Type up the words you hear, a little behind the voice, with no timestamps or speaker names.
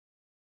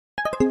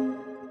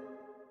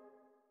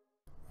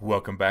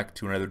Welcome back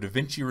to another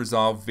DaVinci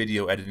Resolve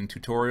video editing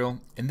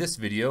tutorial. In this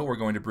video we're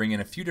going to bring in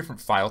a few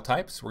different file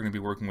types. We're going to be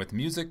working with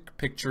music,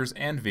 pictures,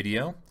 and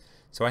video.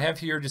 So I have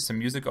here just some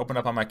music open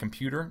up on my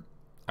computer.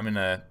 I'm going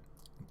to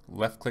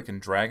left click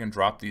and drag and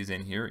drop these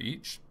in here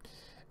each.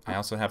 I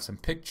also have some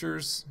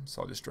pictures,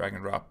 so I'll just drag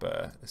and drop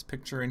this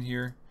picture in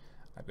here.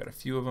 I've got a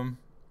few of them.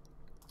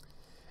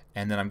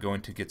 And then I'm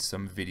going to get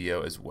some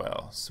video as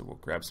well. So we'll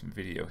grab some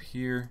video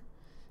here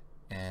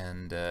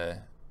and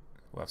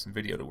we'll have some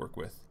video to work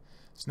with.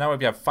 So now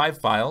we have 5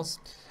 files.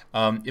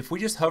 If we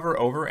just hover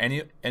over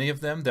any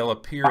of them, they'll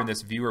appear in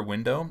this viewer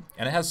window,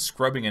 and it has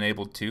scrubbing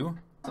enabled too,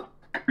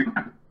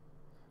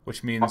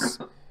 which means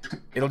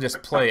it'll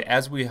just play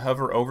as we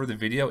hover over the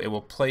video. It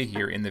will play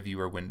here in the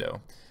viewer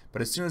window,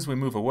 but as soon as we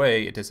move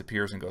away, it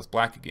disappears and goes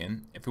black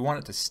again. If we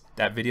want it to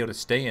that video to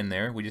stay in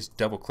there, we just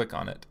double click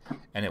on it,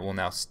 and it will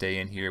now stay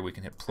in here. We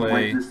can hit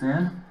play,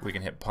 we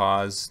can hit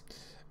pause.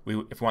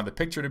 If we want the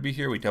picture to be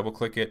here, we double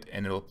click it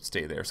and it'll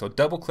stay there. So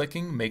double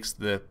clicking makes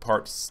the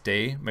part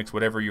stay, makes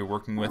whatever you're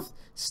working with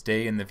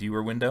stay in the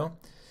viewer window.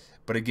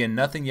 But again,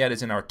 nothing yet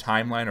is in our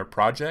timeline or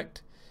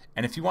project.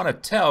 And if you want to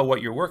tell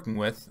what you're working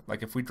with,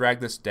 like if we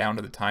drag this down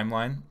to the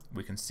timeline,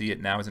 we can see it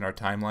now is in our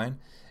timeline.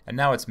 And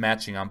now it's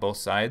matching on both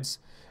sides.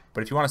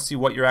 But if you want to see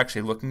what you're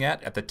actually looking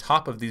at the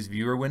top of these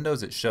viewer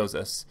windows, it shows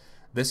us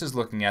this is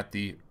looking at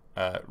the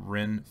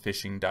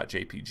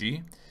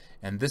rinfishing.jpg.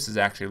 And this is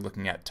actually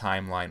looking at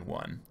timeline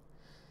 1.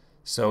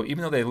 So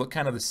even though they look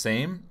kind of the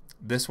same,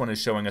 this one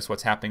is showing us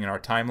what's happening in our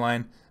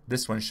timeline.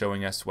 This one's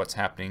showing us what's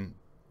happening,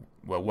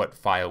 well, what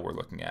file we're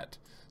looking at.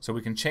 So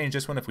we can change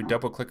this one if we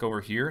double click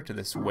over here to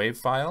this wave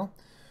file.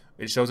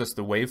 It shows us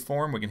the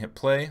waveform. We can hit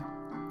play.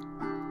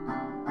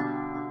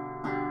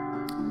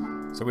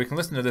 So we can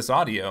listen to this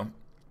audio.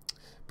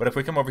 But if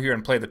we come over here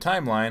and play the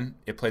timeline,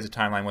 it plays a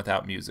timeline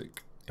without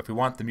music. If we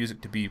want the music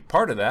to be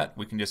part of that,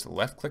 we can just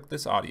left click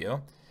this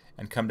audio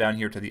and come down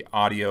here to the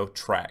audio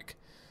track.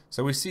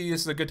 So we see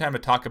this is a good time to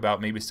talk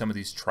about maybe some of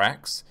these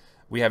tracks.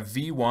 We have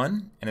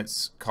V1 and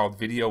it's called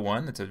video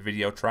 1, it's a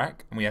video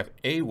track, and we have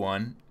A1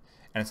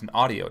 and it's an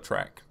audio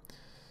track.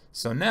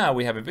 So now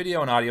we have a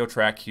video and audio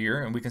track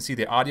here, and we can see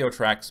the audio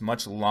track's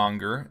much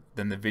longer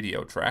than the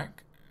video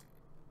track.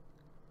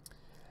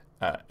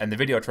 And the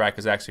video track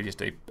is actually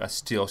just a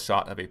still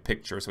shot of a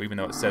picture, so even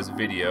though it says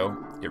video,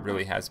 it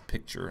really has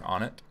picture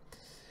on it.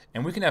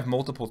 And we can have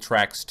multiple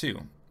tracks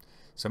too.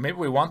 So maybe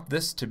we want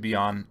this to be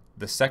on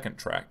the second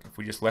track. If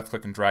we just left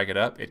click and drag it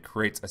up, it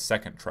creates a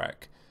second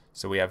track.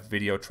 So we have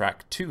video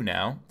track 2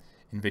 now,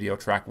 and video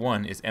track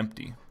 1 is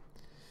empty.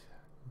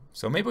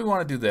 So maybe we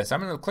want to do this.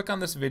 I'm going to click on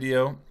this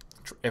video.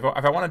 If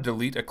I want to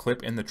delete a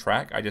clip in the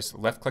track, I just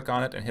left click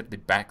on it and hit the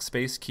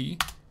backspace key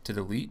to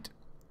delete.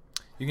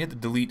 You can hit the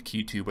delete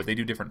key too, but they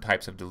do different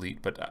types of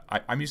delete. But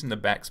I'm using the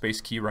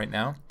backspace key right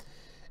now.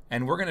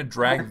 And we're going to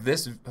drag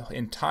this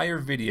entire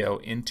video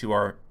into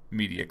our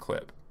media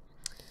clip.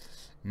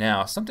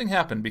 Now, something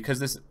happened because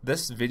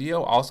this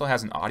video also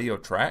has an audio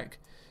track.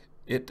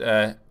 It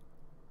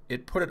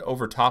put it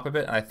over top of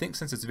it, and I think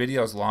since its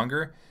video is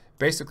longer,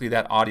 basically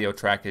that audio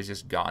track is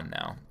just gone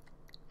now.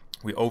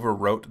 We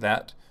overwrote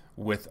that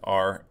with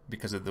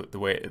because of the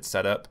way it's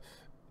set up.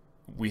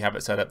 We have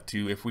it set up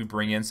to, if we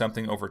bring in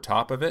something over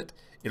top of it,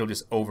 it'll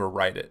just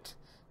overwrite it.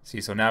 See,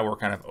 so now we're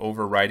kind of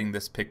overwriting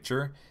this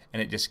picture,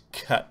 and it just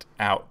cut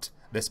out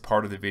this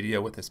part of the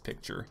video with this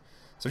picture.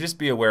 So just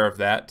be aware of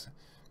that.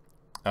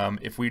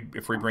 If we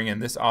bring in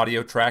this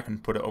audio track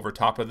and put it over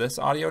top of this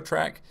audio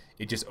track,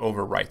 it just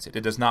overwrites it.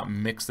 It does not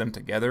mix them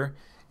together.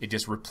 It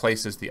just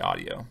replaces the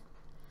audio.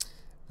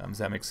 Does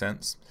that make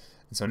sense?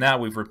 And so now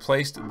we've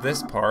replaced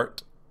this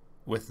part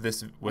with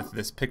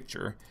this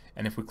picture.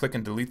 And if we click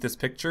and delete this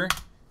picture,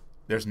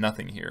 there's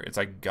nothing here. It's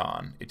like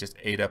gone. It just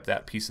ate up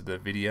that piece of the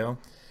video.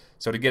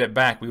 So to get it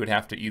back, we would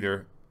have to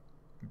either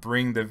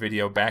bring the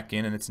video back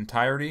in its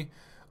entirety,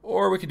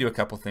 or we could do a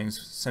couple things.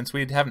 Since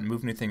we haven't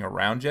moved anything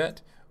around yet,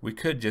 we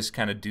could just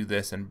kind of do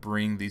this and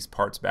bring these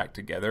parts back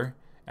together,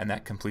 and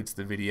that completes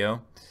the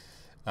video.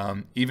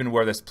 Even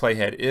where this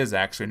playhead is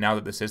actually, now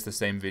that this is the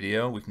same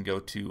video, we can go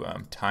to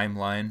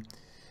timeline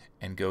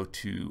and go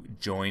to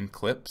join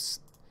clips,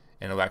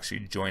 and it'll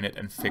actually join it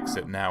and fix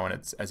it now, and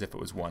it's as if it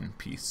was one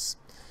piece.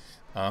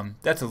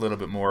 That's a little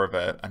bit more of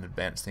an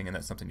advanced thing, and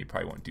that's something you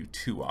probably won't do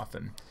too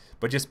often.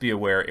 But just be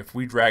aware, if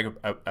we drag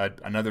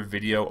another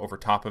video over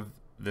top of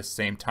the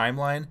same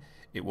timeline,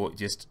 it will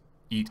just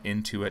eat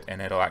into it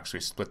and it'll actually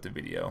split the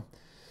video.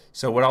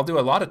 So what I'll do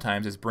a lot of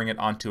times is bring it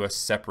onto a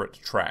separate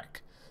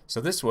track.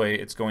 So this way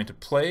it's going to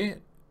play.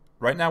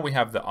 Right now we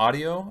have the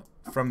audio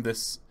from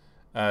this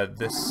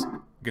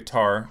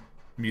guitar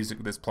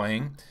music that's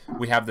playing.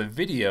 We have the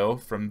video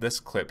from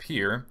this clip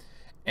here,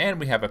 and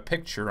we have a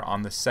picture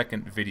on the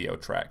second video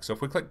track. So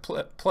if we click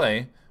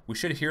play, we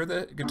should hear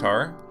the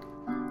guitar.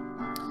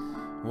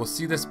 We'll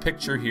see this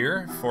picture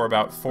here for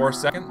about 4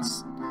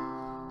 seconds.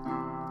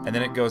 And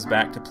then it goes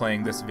back to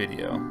playing this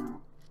video.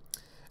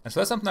 And so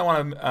that's something I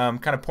want to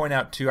kind of point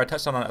out too. I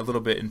touched on it a little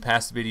bit in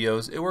past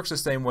videos. It works the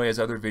same way as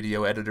other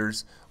video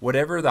editors.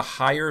 Whatever the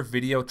higher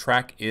video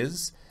track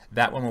is,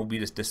 that one will be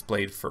just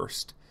displayed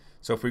first.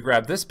 So if we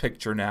grab this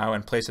picture now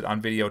and place it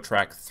on video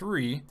track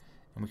 3,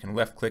 and we can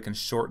left click and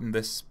shorten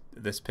this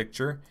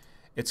picture,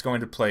 it's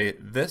going to play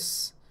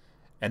this,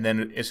 and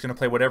then it's going to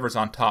play whatever's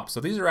on top. So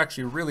these are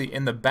actually really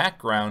in the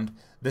background.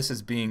 This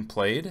is being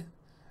played,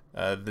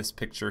 this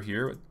picture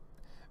here,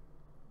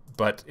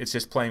 but it's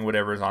just playing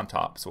whatever is on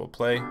top. So we'll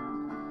play,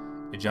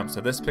 it jumps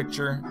to this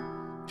picture,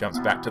 jumps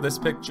back to this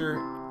picture,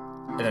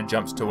 and then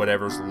jumps to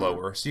whatever's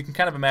lower. So you can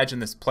kind of imagine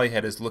this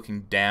playhead is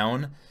looking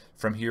down.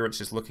 From here it's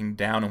just looking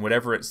down, and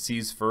whatever it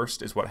sees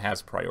first is what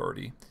has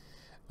priority.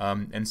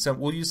 And so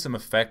we'll use some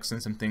effects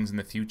and some things in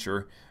the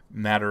future.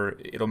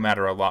 It'll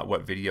matter a lot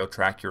what video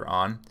track you're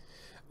on.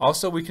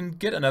 Also, we can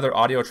get another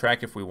audio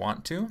track if we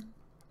want to.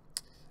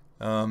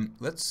 We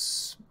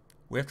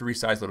have to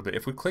resize a little bit.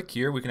 If we click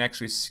here, we can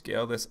actually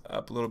scale this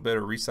up a little bit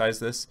or resize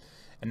this.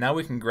 And now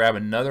we can grab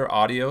another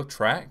audio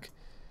track,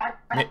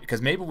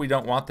 because maybe we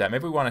don't want that.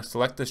 Maybe we want to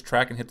select this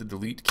track and hit the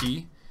delete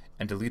key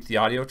and delete the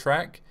audio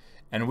track.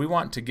 And we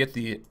want to get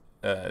the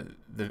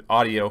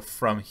audio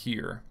from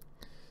here.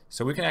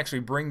 So we can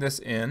actually bring this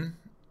in.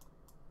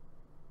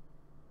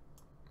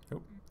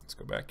 Oh, let's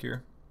go back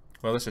here.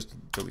 Well, let's just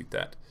delete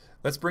that.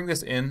 Let's bring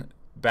this in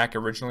back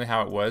originally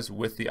how it was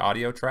with the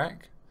audio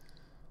track.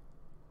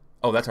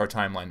 Oh, that's our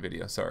timeline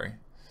video, sorry.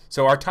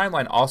 So our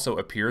timeline also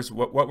appears,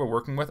 what we're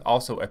working with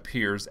also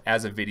appears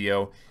as a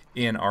video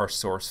in our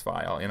source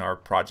file, in our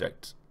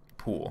project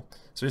pool.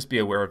 So just be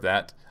aware of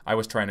that. I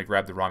was trying to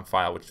grab the wrong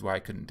file, which is why I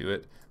couldn't do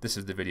it. This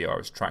is the video I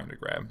was trying to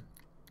grab.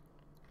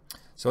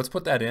 So let's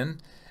put that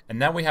in. And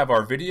now we have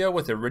our video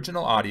with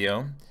original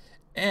audio.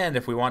 And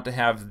if we want to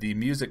have the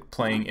music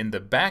playing in the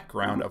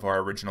background of our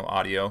original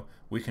audio,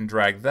 we can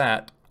drag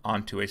that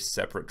onto a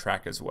separate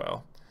track as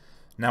well.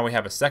 Now we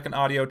have a second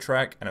audio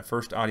track and a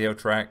first audio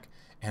track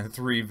and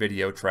 3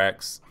 video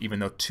tracks, even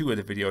though 2 of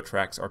the video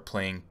tracks are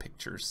playing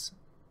pictures.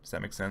 Does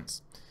that make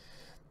sense?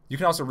 You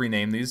can also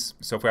rename these.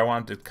 So if I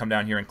wanted to come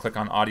down here and click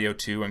on audio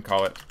 2 and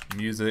call it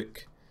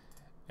music,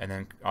 and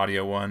then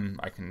audio 1,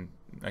 I can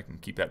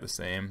keep that the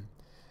same,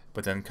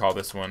 but then call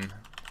this one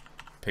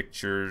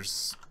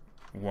pictures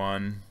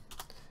 1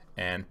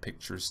 and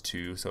pictures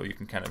 2. So you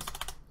can kind of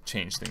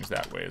change things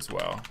that way as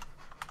well.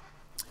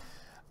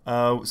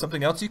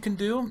 Something else you can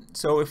do,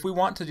 so if we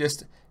want to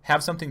just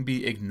have something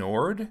be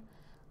ignored,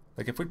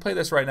 like if we play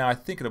this right now, I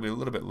think it'll be a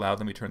little bit loud.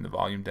 Let me turn the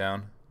volume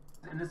down.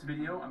 In this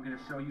video, I'm going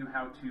to show you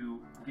how to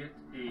get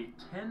a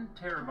 10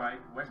 terabyte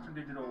Western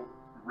Digital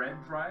red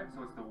drive.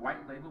 So it's the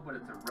white label, but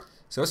it's a red.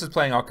 So this is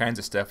playing all kinds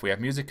of stuff. We have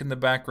music in the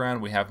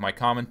background, we have my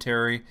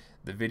commentary,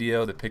 the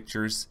video, the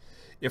pictures.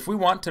 If we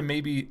want to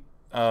maybe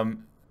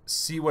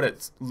see what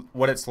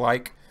it's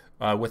like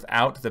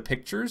without the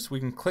pictures, we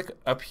can click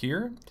up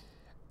here,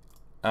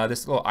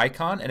 this little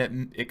icon,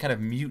 and it kind of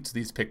mutes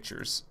these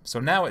pictures. So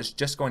now it's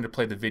just going to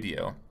play the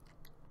video.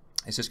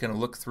 It's just going to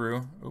look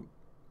through. Oop,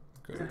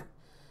 go.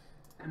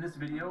 In this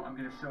video, I'm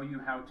going to show you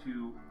how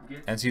to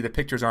get... And see, the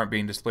pictures aren't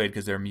being displayed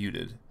because they're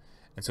muted.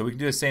 And so we can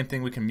do the same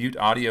thing. We can mute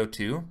audio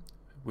too.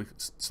 We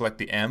select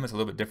the M. It's a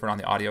little bit different on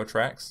the audio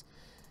tracks.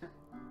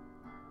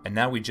 And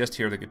now we just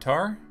hear the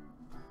guitar.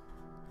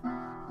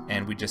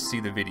 And we just see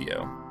the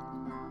video.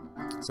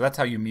 So that's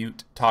how you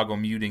toggle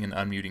muting and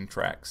unmuting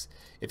tracks.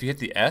 If you hit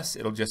the S,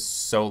 it'll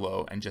just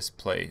solo and just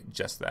play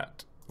just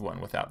that one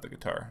without the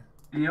guitar.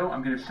 Video,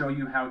 I'm going to show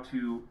you how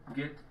to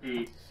get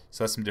a...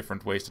 So that's some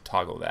different ways to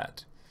toggle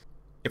that.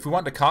 If we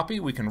want to copy,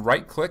 we can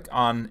right click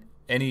on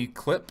any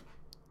clip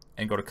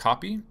and go to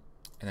copy,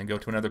 and then go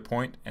to another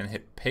point and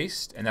hit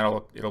paste, and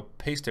it'll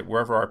paste it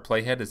wherever our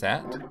playhead is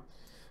at.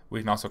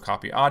 We can also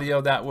copy audio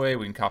that way.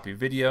 We can copy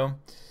video,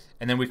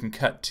 and then we can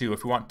cut to,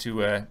 if we want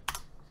to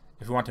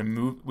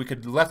move, we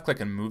could left click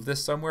and move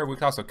this somewhere. We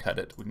can also cut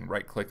it. We can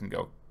right click and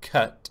go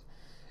cut,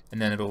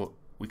 and then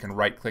we can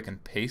right click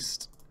and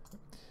paste,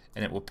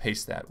 and it will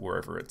paste that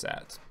wherever it's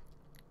at.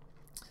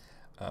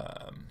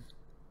 I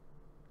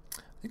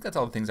think that's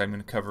all the things I'm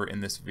going to cover in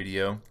this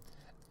video.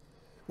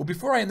 Well,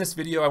 before I end this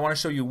video, I want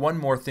to show you one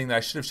more thing that I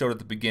should have showed at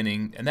the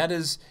beginning, and that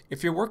is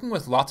if you're working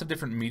with lots of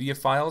different media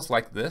files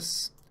like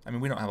this, I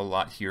mean, we don't have a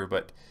lot here,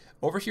 but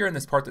over here in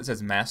this part that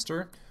says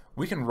master,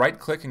 we can right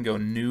click and go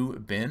new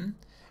bin,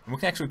 and we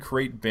can actually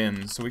create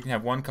bins. So we can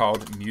have one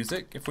called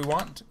music if we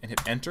want, and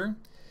hit enter.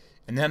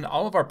 And then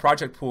all of our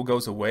project pool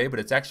goes away, but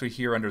it's actually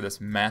here under this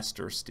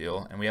master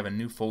still, and we have a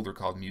new folder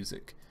called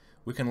music.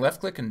 We can left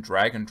click and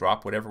drag and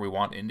drop whatever we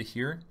want into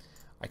here.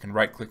 I can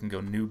right click and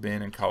go new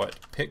bin and call it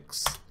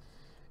pics,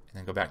 and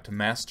then go back to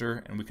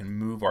master, and we can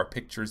move our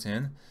pictures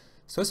in.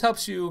 So this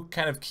helps you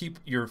kind of keep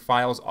your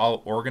files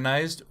all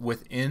organized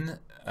within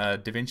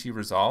Davinci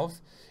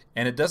Resolve,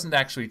 and it doesn't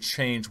actually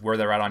change where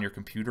they're at on your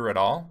computer at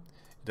all.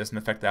 It doesn't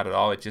affect that at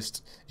all.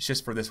 It's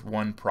just for this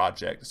one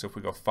project. So if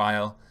we go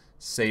file,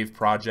 save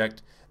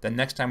project, then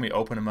next time we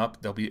open them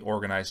up, they'll be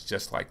organized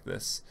just like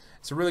this.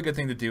 It's a really good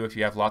thing to do if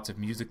you have lots of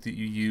music that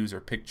you use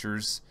or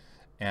pictures.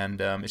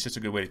 And it's just a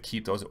good way to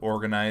keep those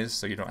organized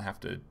so you don't have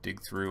to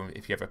dig through.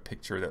 If you have a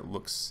picture that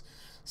looks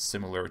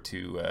similar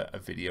to a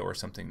video or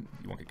something,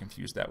 you won't get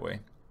confused that way.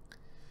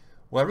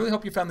 Well, I really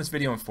hope you found this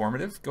video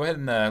informative. Go ahead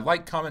and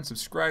like, comment,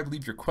 subscribe,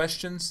 leave your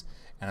questions,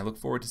 and I look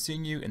forward to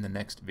seeing you in the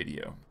next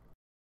video.